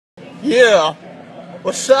Yeah.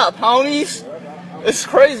 What's up, homies? It's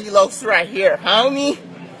Crazy Los right here, homie.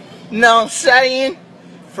 Know what I'm saying?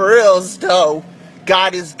 For reals, though.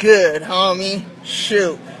 God is good, homie.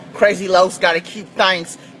 Shoot. Crazy Los gotta keep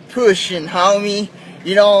things pushing, homie.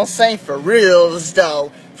 You know what I'm saying? For reals,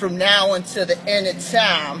 though. From now until the end of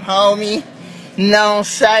time, homie. Know what I'm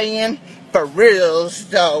saying? For reals,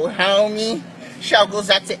 though, homie. Shout goes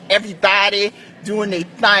out to everybody doing their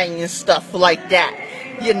thing and stuff like that.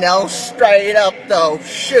 You know, straight up, though.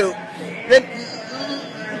 Shoot.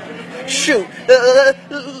 Shoot.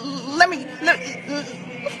 Let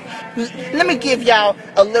me give y'all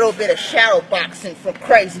a little bit of shadow boxing from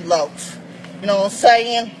Crazy Los. You know what I'm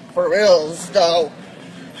saying? For reals, though.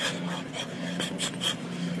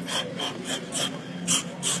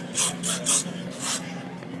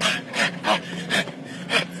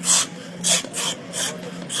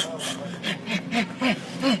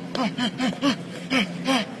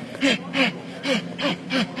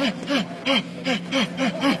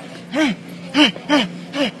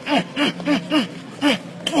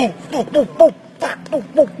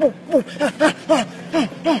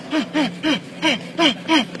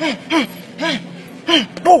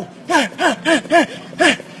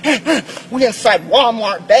 We inside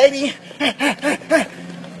Walmart, baby.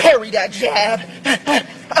 Parry that jab.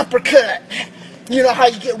 Uppercut. You know how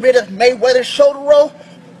you get rid of Mayweather's shoulder roll?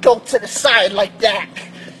 Go to the side like that.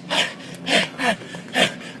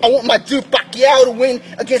 I want my dude Pacquiao to win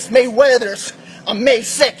against Mayweather's on May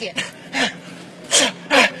 2nd.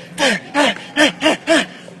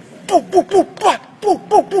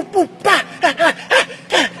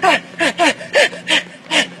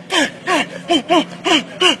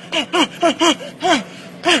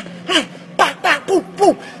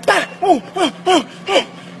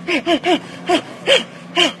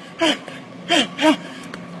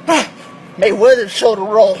 Mayweather's shoulder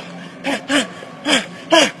roll.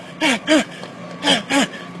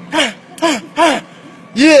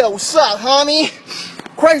 Yeah, what's up, homie?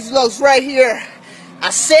 Crazy Los right here. I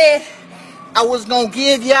said I was gonna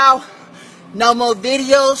give y'all no more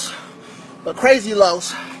videos, but Crazy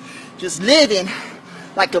Los just living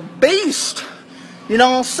like a beast. You know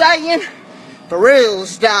what I'm saying? For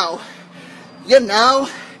reals, though. You know,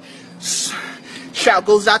 shout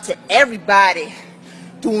goes out to everybody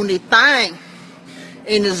doing their thing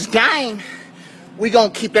in this game. We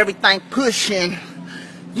gonna keep everything pushing,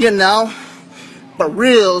 you know. For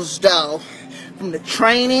reals, though. From the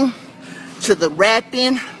training to the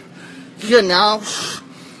rapping, you know,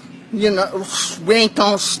 we ain't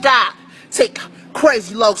gonna stop. Take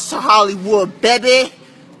Crazy Los to Hollywood, baby.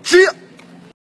 Yeah.